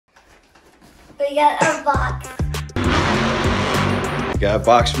We got a box. Got a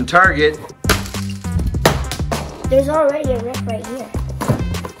box from Target. There's already a rip right here.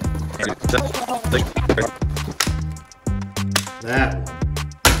 That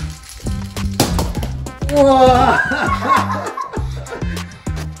one. Whoa!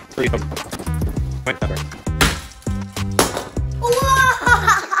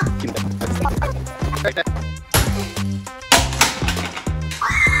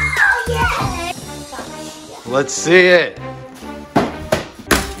 Let's see it.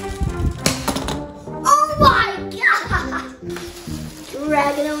 Oh my god!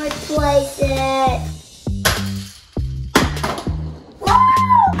 Dragonoid Playset.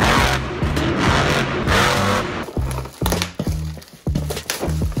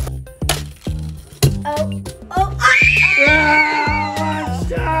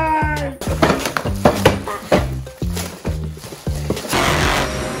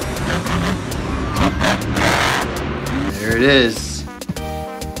 There it is.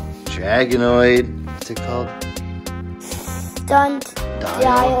 Dragonoid. What's it called? Stunt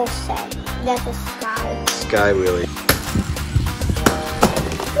dial set. That's a sky. Sky wheelie.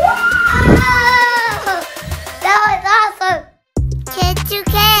 Whoa! That was awesome. Kids to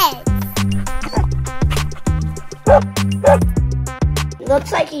kids.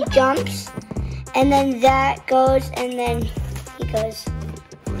 Looks like he jumps, and then that goes, and then he goes.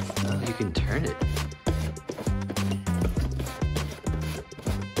 Oh, you can turn it.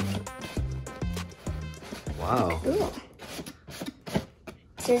 Wow. Cool.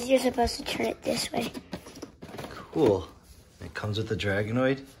 It says you're supposed to turn it this way. Cool. It comes with the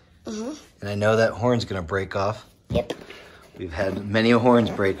Dragonoid. Mm-hmm. And I know that horn's gonna break off. Yep. We've had many horns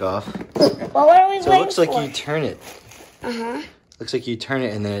break off. Well, what are we So it waiting looks like for? you turn it. Uh-huh. Looks like you turn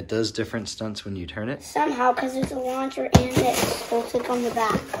it and then it does different stunts when you turn it. Somehow, because there's a launcher and this. We'll click on the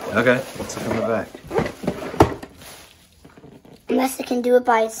back. Okay, let's look on the back. Unless it can do it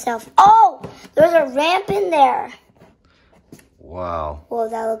by itself. Oh! There's a ramp in there. Wow. Whoa,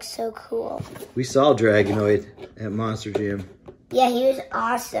 that looks so cool. We saw Dragonoid at Monster Jam. Yeah, he was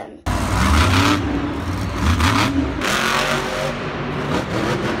awesome.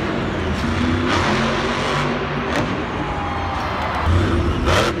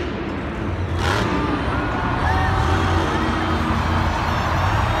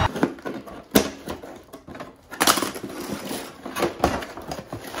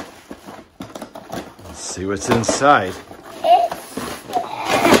 See what's inside. It's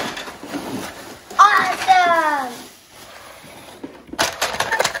awesome!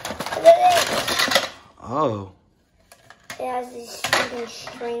 Look at this. Oh, It has these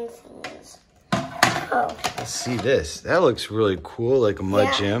string things. Oh, let's see this. That looks really cool, like a mud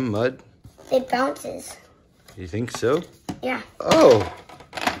Yeah. jam. Mud. it bounces. You think so? Yeah, Oh.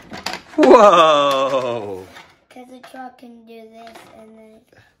 Whoa. because the truck can do this and then...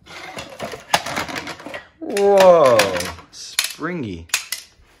 Whoa. Springy.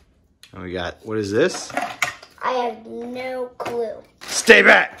 And we got, what is this? I have no clue. Stay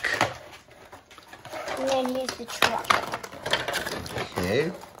back. And then here's the truck.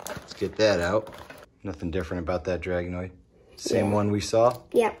 Okay, let's get that out. Nothing different about that Dragonoid. Same Yeah. one we saw?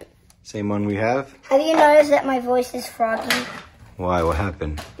 Yep. Same one we have? Have you noticed that my voice is froggy? Why? What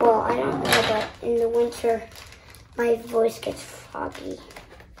happened? Well, I don't know, but in the winter, my voice gets foggy.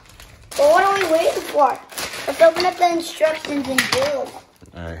 Well, what are we waiting for? Let's open up the instructions and build.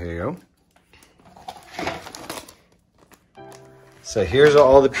 All right, here you go. So here's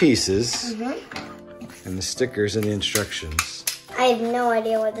all the pieces and the stickers and the instructions. I have no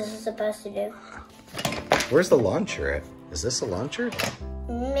idea what this is supposed to do. Where's the launcher at? Is this a launcher?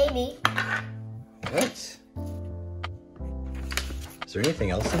 Maybe. What? Is there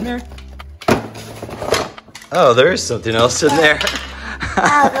anything else in there? Oh, there is something else in there.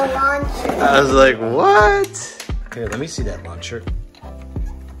 Oh, the launcher. I was like, what? Here, let me see that launcher.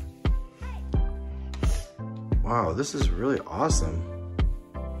 Wow, this is really awesome.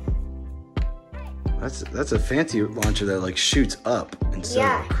 That's a fancy launcher that like shoots up instead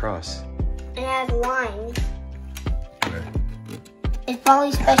of across. And it has lines. It's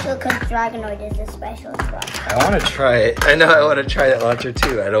probably special because Dragonoid is a special truck. I want to try it. I know I want to try that launcher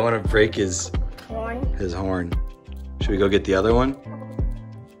too. I don't want to break his horn. Should we go get the other one?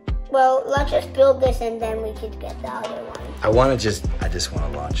 Well, let's just build this and then we could get the other one. I just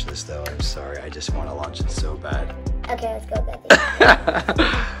want to launch this though. I'm sorry. I just want to launch it so bad. Okay, let's go get the other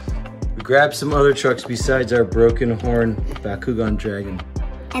one. We grabbed some other trucks besides our broken horn Bakugan Dragon.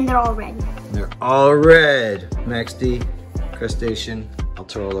 And they're all red. They're all red. Max D, Crushstation,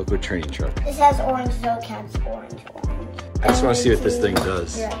 Toro Loco training truck. This has orange, so it counts orange. I just want to see what this thing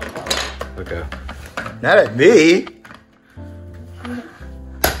does. Right. Okay. Not at me.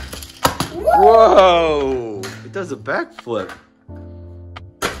 Whoa! It does a backflip.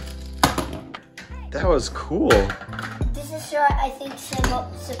 That was cool. This is short, I think,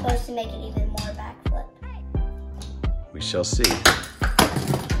 supposed to make it even more backflip. We shall see.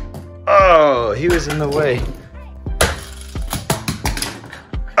 Oh, he was in the way.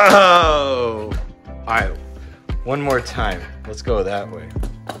 Oh! All right, one more time. Let's go that way.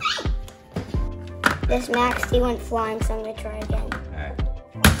 This Max, he went flying, so I'm gonna try again. All right.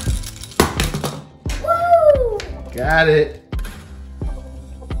 Woo! Got it.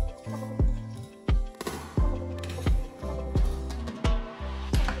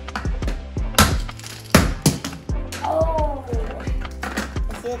 Oh!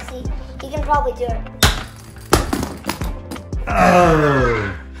 Let's see. He can probably do it.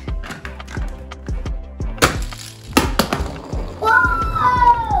 Oh!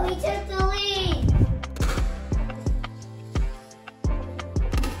 Whoa! He took the lead.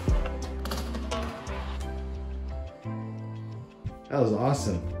 That was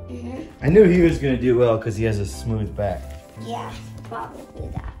awesome. I knew he was going to do well because he has a smooth back. Yeah, probably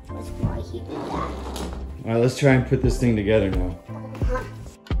that was why he did that. All right, let's try and put this thing together now.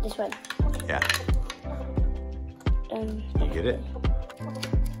 This way. Yeah. You get it?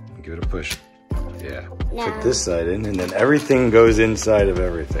 Give it a push. Yeah. Now, Put this side in, and then everything goes inside of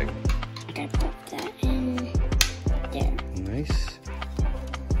everything. I gotta put that in there. Nice.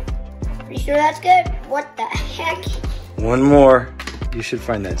 Pretty sure that's good. What the heck? One more. You should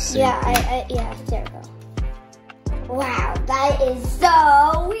find that same thing. Yeah, there we go. Wow, that is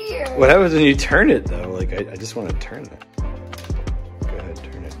so weird. What happens when you turn it, though? Like, I just want to turn it. Go ahead,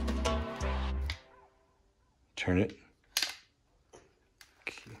 turn it. Turn it.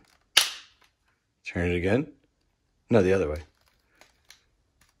 Okay. Turn it again. No, the other way.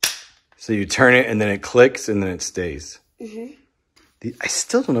 So you turn it, and then it clicks, and then it stays. I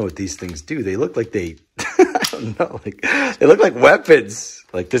still don't know what these things do. They look like they... I don't know. Like, they look like weapons.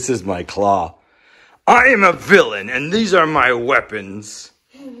 Like, this is my claw. I am a villain, and these are my weapons.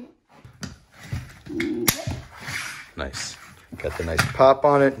 Nice. Got the nice pop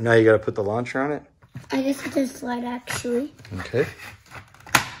on it. Now you got to put the launcher on it. I guess it does slide, actually. Okay.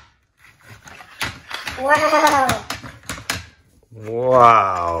 Wow.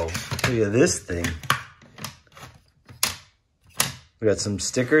 Wow. Look at this thing. We got some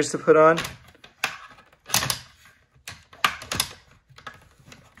stickers to put on.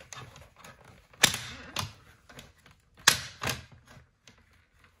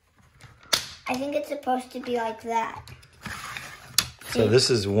 I think it's supposed to be like that. So this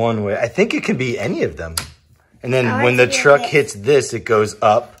is one way. I think it can be any of them. And then when the truck hits this, it goes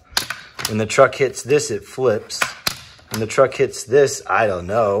up. When the truck hits this, it flips. When the truck hits this, I don't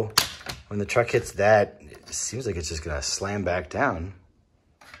know. When the truck hits that, it seems like it's just going to slam back down.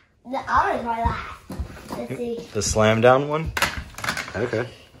 The other try that. Let's see. The slam down one? Okay.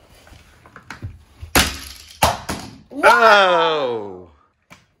 Oh!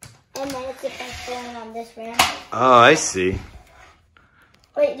 And then it's supposed to land on this ramp. Oh, I see.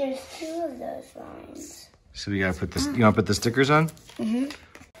 Wait, there's two of those lines. So we gotta put this. You wanna put the stickers on? The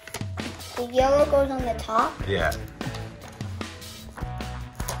yellow goes on the top. Yeah.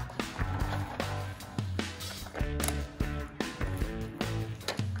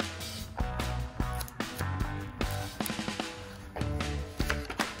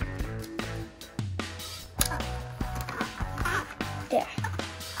 There.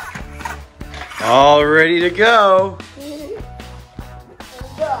 All ready to go.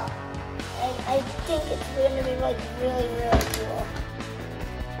 I think it's going to be like really, really cool.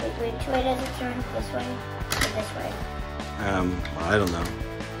 Wait, which way does it turn? This way or this way? I don't know.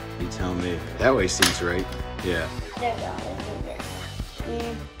 You tell me. That way seems right. Yeah. There we go. Let's do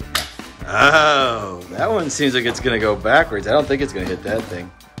this. Oh, that one seems like it's gonna go backwards. I don't think it's gonna hit that thing.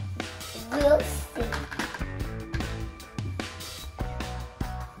 We'll see.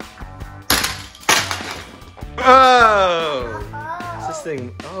 Oh! This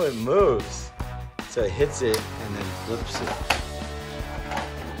thing, oh, it moves. So it hits it and then flips it.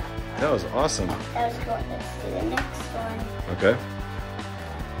 That was awesome. That was cool. Let's do the next one. Okay.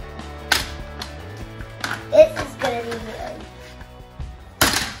 This is gonna be good.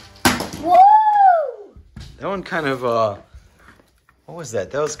 Woo! That one kind of, what was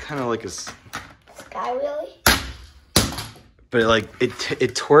that? That was kind of like a... Sky wheelie? But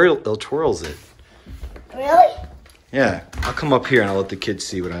it twirls it. Really? Yeah. I'll come up here and I'll let the kids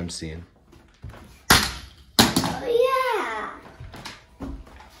see what I'm seeing. Oh, yeah.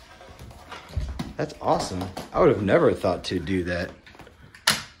 That's awesome. I would have never thought to do that.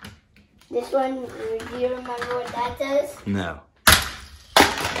 This one, do you remember what that does? No.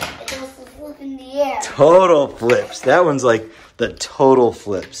 It does the flip in the air. Total flips. That one's like the total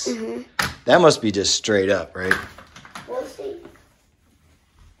flips. Mm-hmm. That must be just straight up, right? We'll see.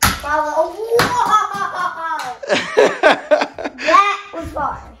 Follow. Whoa! That was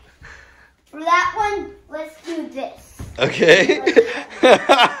far. For that one, let's do this. Okay.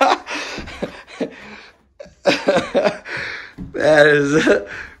 That is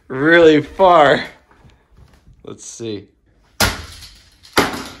really far. Let's see.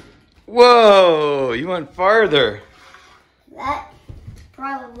 Whoa, you went farther. That,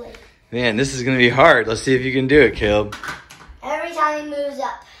 probably. Man, this is going to be hard. Let's see if you can do it, Caleb. Every time he moves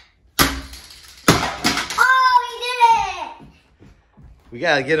up. Oh, he did it! We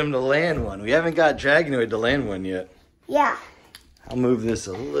got to get him to land one. We haven't got Dragonoid to land one yet. Yeah. I'll move this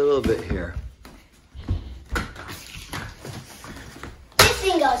a little bit here. This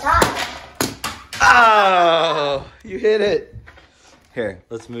thing goes high. Oh, you hit it. Here,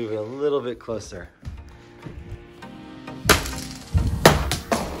 let's move it a little bit closer.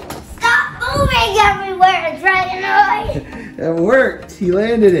 Stop moving everywhere, Dragonoid! That worked. He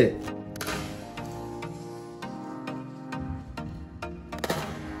landed it.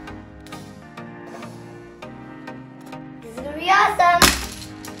 This is gonna be awesome.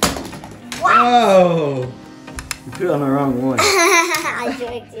 Wow! Oh, you put it on the wrong one. I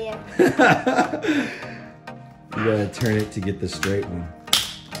tricked you. You gotta turn it to get the straight one.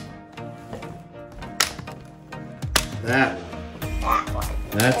 That one. That one.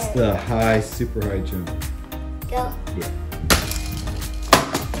 That's the high, super high jump. Go. Yeah.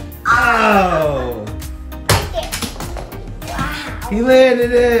 Oh! Right there. Wow. He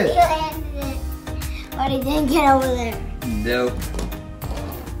landed He it! landed it. But he didn't get over there. Nope.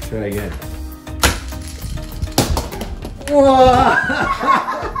 Try again. Whoa!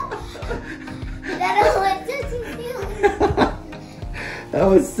 That was just That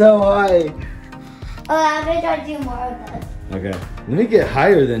was so high. Oh, I'm gonna try to do more of this. Okay. Let me get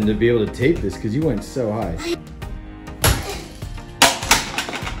higher then to be able to tape this because you went so high.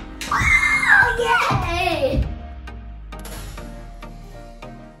 Oh, yay!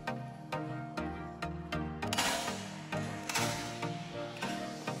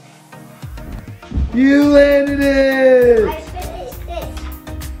 You landed it! I finished this.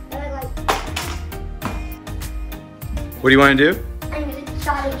 And I'm What do you want to do? I'm gonna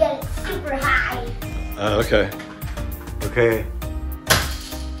try to get it super high. Oh, okay. Okay.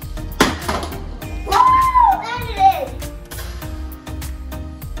 Whoa! Landed it!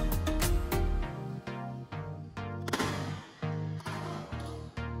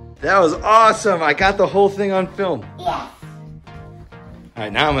 That was awesome. I got the whole thing on film. Yes. All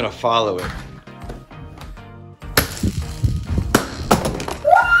right, now I'm going to follow it.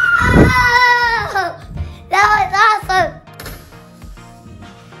 Whoa! That was awesome.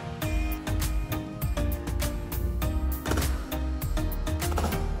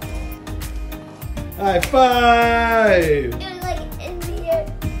 High five! It was like in the air,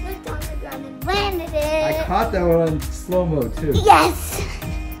 looked on the ground and landed it. I caught that one on slow-mo too. Yes.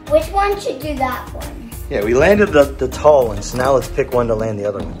 Which one should do that one? Yeah, we landed the tall one, so now let's pick one to land the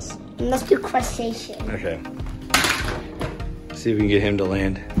other ones. Let's do Crushstation. Okay. See if we can get him to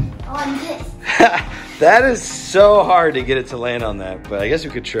land. On this. That is so hard to get it to land on that, but I guess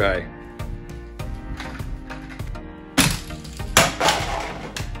we could try.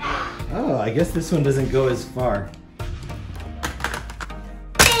 Oh, I guess this one doesn't go as far.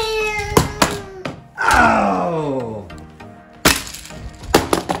 Oh!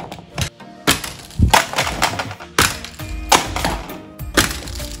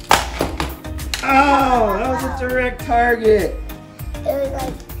 Oh, that was a direct target. It was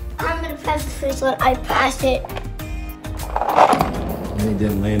like, I'm gonna pass the first one. I passed it. And he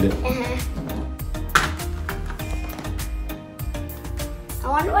didn't land it. I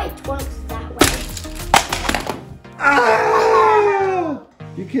wonder why it works that way. Oh!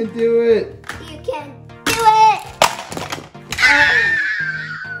 You can do it. You can do it.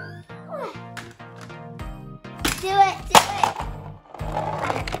 Do it.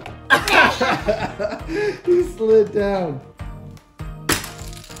 He slid down.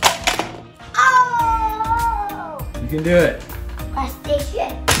 Oh! You can do it.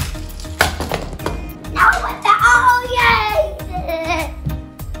 Crushstation. Now what the? Oh yay!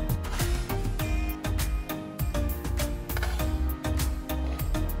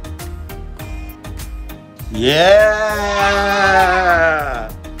 Yeah!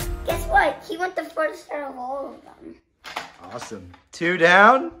 Guess what? He went the first out of all of them. Awesome. 2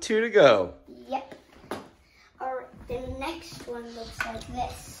 down, 2 to go. Yep. Alright, the next one looks like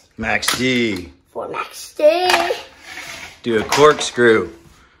this. Max D. For Max D. Do a corkscrew.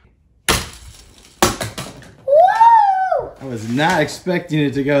 Woo! I was not expecting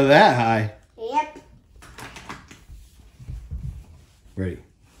it to go that high. Yep. Ready.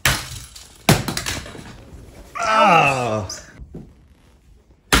 Oh.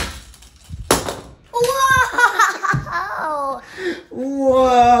 Whoa!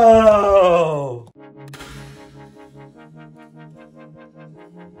 Whoa!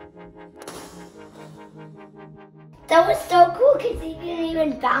 That was so cool because he didn't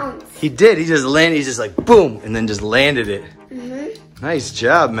even bounce. He did. He just landed. He's just like boom, and then just landed it. Mm-hmm. Nice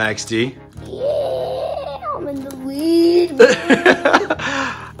job, Max D. Yeah, I'm in the lead.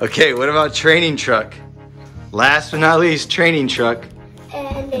 Okay, what about training truck? Last but not least, training truck.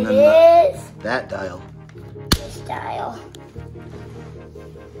 And it is that dial. this dial.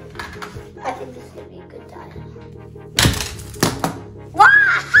 I think this is gonna be a good dial. What?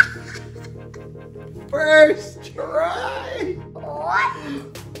 First try. What?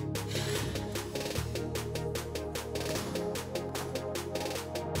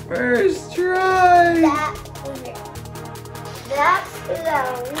 First try. That was it. That's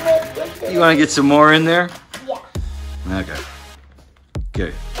the You want to get some more in there? Yeah. Okay.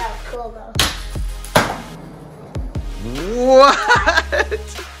 Good. That was cool though. What?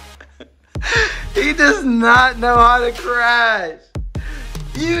 He does not know how to crash.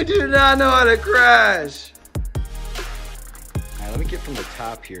 You do not know how to crash. All right, let me get from the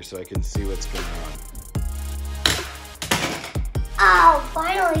top here so I can see what's going on. Oh,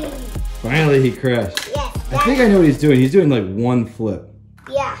 finally. Finally, he crashed. Yes. I think I know what he's doing. He's doing like one flip.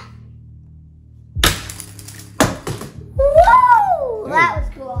 Yeah. Woo! That was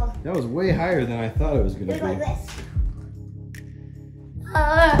cool. That was way higher than I thought it was going to It was be. like this.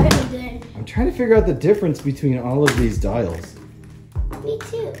 I'm trying to figure out the difference between all of these dials. Me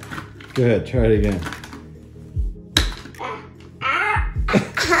too. Go ahead, try it again.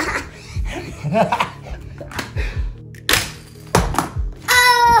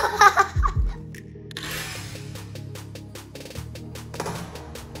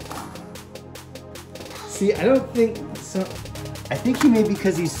 See, I don't think so. I think he may,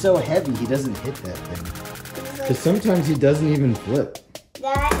 because he's so heavy, he doesn't hit that thing. Because sometimes he doesn't even flip.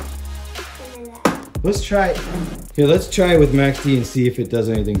 That and then that. Let's try. Here, let's try it with Max D and see if it does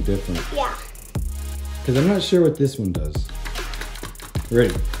anything different. Yeah. Because I'm not sure what this one does.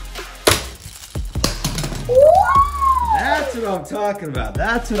 Ready? Whoa! That's what I'm talking about.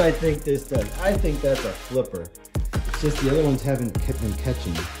 That's what I think this does. I think that's a flipper. It's just the other ones haven't been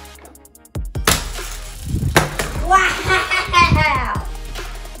catching. Wow!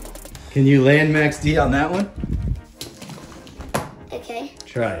 Can you land Max D on that one? Okay.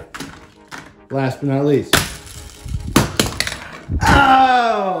 Try it. Last but not least.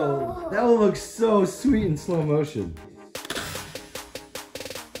 Oh! That one looks so sweet in slow motion.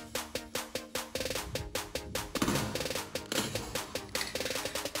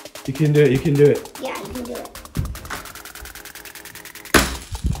 You can do it, you can do it. Yeah, you can do it.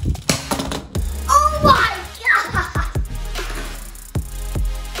 Oh my god!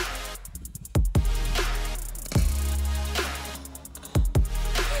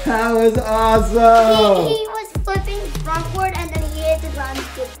 That was awesome! He was flipping frontward and then he hit the ground and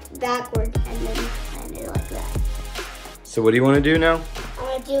flipped backward and then landed like that. So what do you want to do now?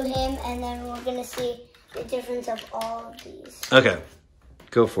 I'm gonna do him and then we're gonna see the difference of all of these. Okay,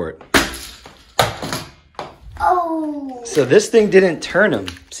 go for it. Oh! So this thing didn't turn him.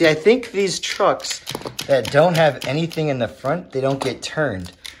 See, I think these trucks that don't have anything in the front, they don't get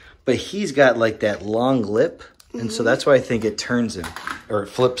turned. But he's got like that long lip, and so that's why I think it turns him, or it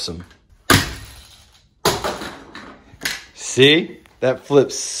flips him. See? That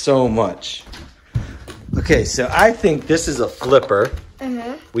flips so much. Okay, so I think this is a flipper.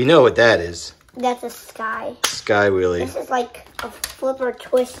 We know what that is. That's a sky. Sky wheelie. This is like a flipper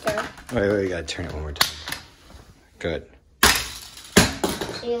twister. Wait, you gotta turn it one more time. Good.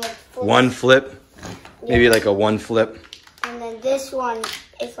 So you like flip. One flip. Maybe like a one flip. And then this one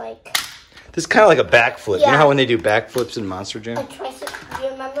is like This is kind of like a backflip. You Yeah. know how when they do backflips in Monster Jam? a tricycle. Do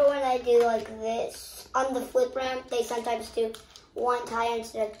you remember when I do like this on the flip ramp? They sometimes do one tire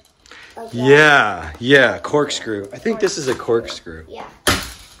instead of like that. Yeah, corkscrew. I think this is a corkscrew. Yeah.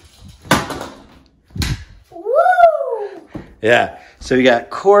 Woo! Yeah, so we got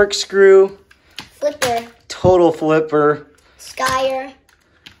corkscrew, Flipper, total flipper. skyer,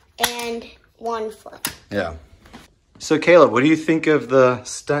 and one flip. Yeah. So Caleb, what do you think of the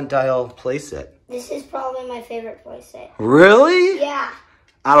stunt dial playset? This is probably my favorite playset. Really? Yeah.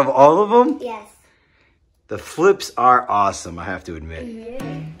 Out of all of them? Yes. The flips are awesome, I have to admit.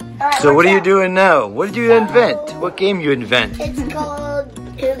 Right, So what are you doing now? What did you invent? What game you invent? It's called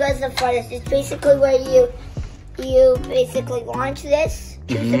Who Goes the Farthest. It's basically where you basically launch this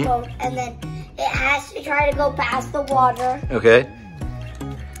to the boat, and then it has to try to go past the water. Okay.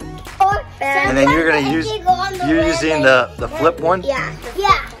 And then you're gonna use using the flip one. Yeah.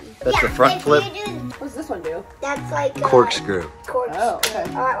 That's the front flip. What's this one do? That's like Corkscrew. Oh, okay.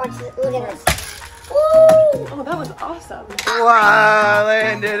 All right, watch this. Look at this. Woo! Oh, that was awesome. Wow, I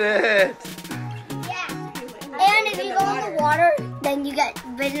landed it. Yeah. And if you go in the water, then you get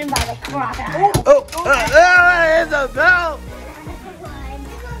bitten by the crocodile. Oh, it's a bell.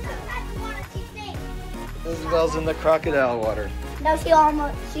 Isabel's in the crocodile water. No, she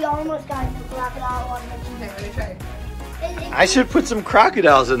almost got in the crocodile water. Okay, let me try. I should put some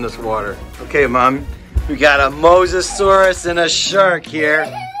crocodiles in this water. Okay, Mom. We got a Mosasaurus and a shark here.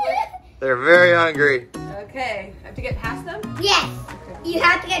 They're very hungry. Okay, I have to get past them? Yes. You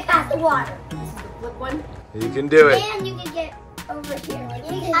have to get past the water. This is the flip one? You can do it. And you can get over here. Like I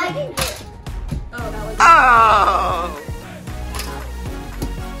can do it. Oh, that was... Oh!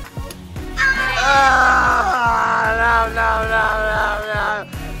 No.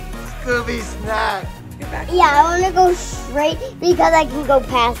 Scooby snack. Get back. Yeah, I want to go straight because I can go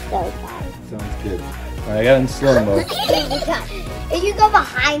past those guys. Sounds good. All right, I got it in slow mo. If you go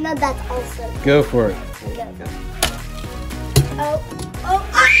behind them, that's also good. Go for it. Oh.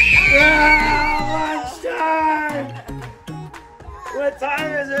 Lunchtime! What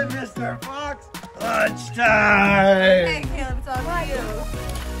time is it, Mr. Fox? Lunchtime! Hey, Caleb, it's all about you.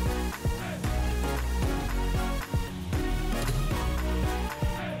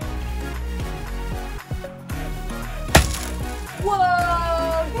 Whoa!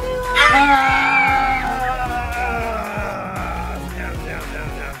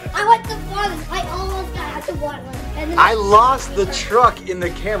 I went the farthest. I almost got out the water. And then I lost the truck in the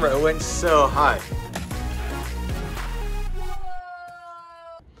camera. It went so high.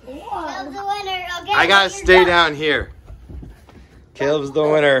 Caleb's the winner. Okay. I gotta stay down here. Caleb's the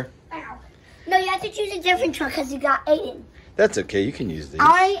winner. Ow. No, you have to choose a different truck because you got Aiden. That's okay. You can use these.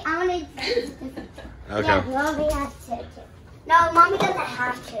 I want to choose different. Okay. Yeah, Mommy has to. No, Mommy doesn't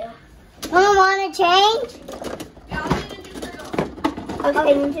have to. Mom, want to change?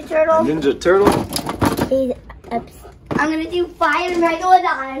 Okay, Ninja Turtle. Ninja Turtle. I'm gonna do Fire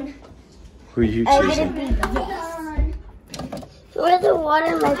Megalodon. Who are you I'm choosing? gonna be Where's the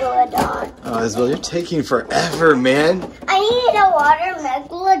water Megalodon? Oh, Isabel, you're taking forever, man. I need a water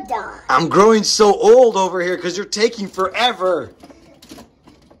Megalodon. I'm growing so old over here because you're taking forever.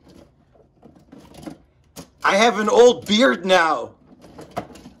 I have an old beard now.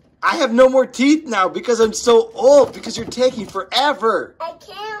 I have no more teeth now because I'm so old because you're taking forever. I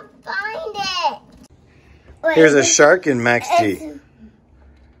can't find it. Wait, Here's a shark in Max T.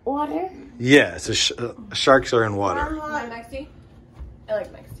 Water? Yeah, it's sharks are in water. You like Maxie? I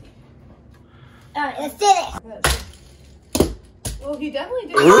like Maxie. Alright, let's do this. Well, he definitely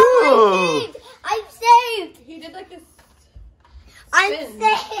did. Ooh. I'm saved. He did like this I'm spin. But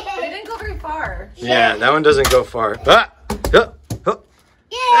it saved. didn't go very far. Yeah, that one doesn't go far. Ah!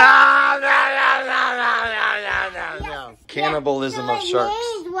 No. Cannibalism of sharks.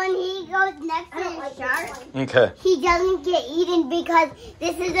 When he goes next to the shark, Okay. he doesn't get eaten because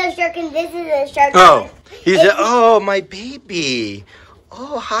this is a shark and this is a shark. Oh, oh, my baby.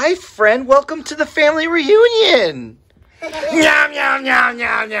 Oh, hi, friend. Welcome to the family reunion. Meow, meow, meow,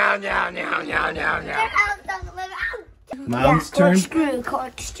 meow, meow, meow, meow, meow, meow, meow. Mom's turn.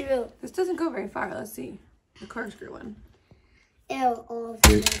 Corkscrew. This doesn't go very far. Let's see. The corkscrew one. Ew, all of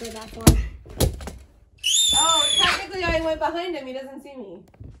them go that far. Oh, technically I went behind him. He doesn't see me.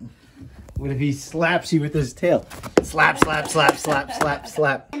 What if he slaps you with his tail? Slap, slap, slap, slap, slap,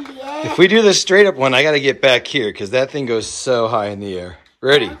 slap. If we do the straight up one, I got to get back here because that thing goes so high in the air.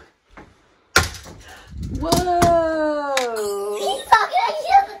 Ready? Whoa! He's talking, he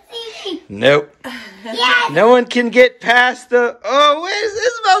doesn't see me. Nope. Yes. No one can get past the... Oh, wait,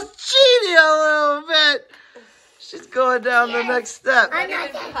 Isabel's cheating a little bit. She's going down the next step. I'm not.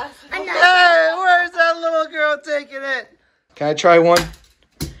 Hey, where's that little girl taking it? Can I try one?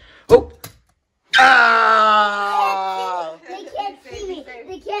 Oh. Ah. They can't see me.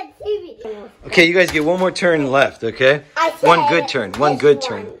 They can't see me. Okay, you guys get one more turn left, okay? One good turn. One good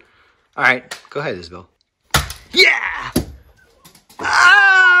turn. All right, go ahead, Isabel. Yeah!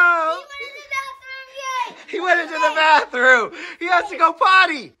 Oh! He went into the bathroom. He has to go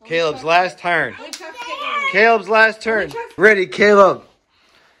potty. Caleb's last turn. Caleb's last turn. Ready, Caleb.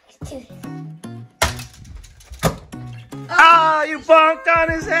 Oh, you bonked on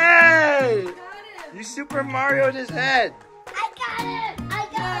his head. You Super Mario'd his head. I got it. I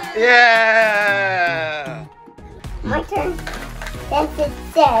got it. Yeah! My turn. Since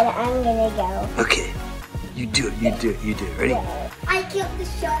it's dead, I'm gonna go. Okay. You do it, you do it, you do it. Ready? I killed the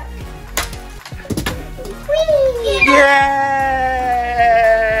shark. Whee! Yay!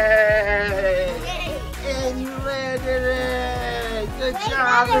 And you landed it! Good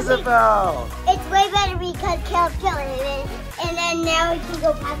job, Isabel! It's way better because Caleb killed it. And then now we can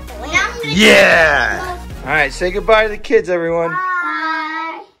go past the land. Yeah! Alright, say goodbye to the kids, everyone.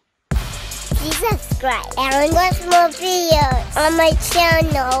 Bye! Please subscribe and watch more videos on my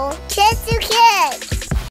channel. Kids to Kids!